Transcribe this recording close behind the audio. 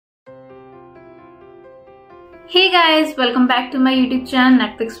Hey guys, welcome back to my YouTube channel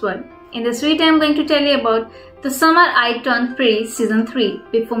Netflix World. In this video, I am going to tell you about The Summer I Turned Pretty Season 3.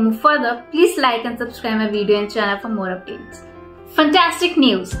 Before we move further, please like and subscribe my video and channel for more updates. Fantastic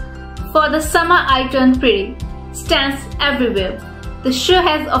news! For The Summer I Turned Pretty stands everywhere. The show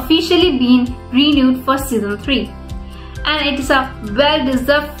has officially been renewed for Season 3. And it is a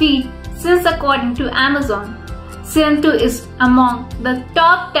well-deserved feat since, according to Amazon, Season 2 is among the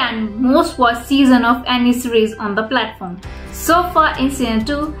top 10 most watched season of any series on the platform. So far in Season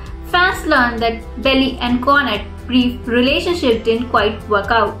 2, fans learned that Belly and Cornet's brief relationship didn't quite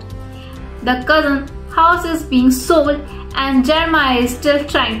work out. The cousin house is being sold and Jeremiah is still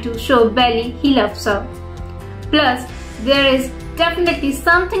trying to show Belly he loves her. Plus, there is definitely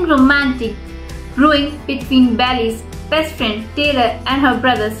something romantic brewing between Belly's best friend Taylor and her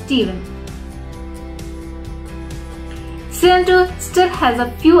brother Steven. Season 2 still has a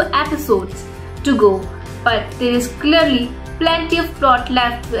few episodes to go, but there is clearly plenty of plot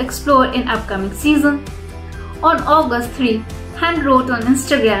left to explore in upcoming season. On August 3, Han wrote on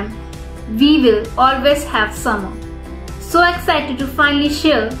Instagram, "We will always have summer." So excited to finally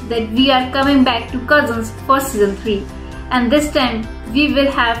share that we are coming back to Cousins for Season 3, and this time we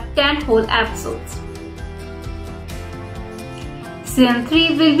will have 10 whole episodes. Season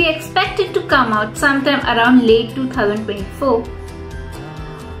 3 will be expected to come out sometime around late 2024.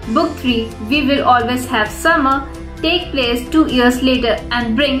 Book 3, We Will Always Have Summer, take place 2 years later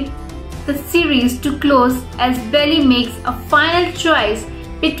and bring the series to close as Belly makes a final choice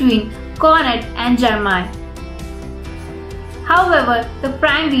between Cornet and Jeremiah. However, the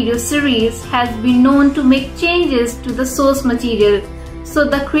Prime Video series has been known to make changes to the source material, so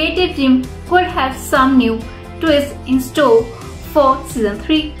the creative team could have some new twists in store for Season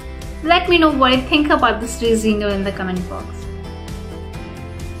 3. Let me know what you think about this series in the comment box.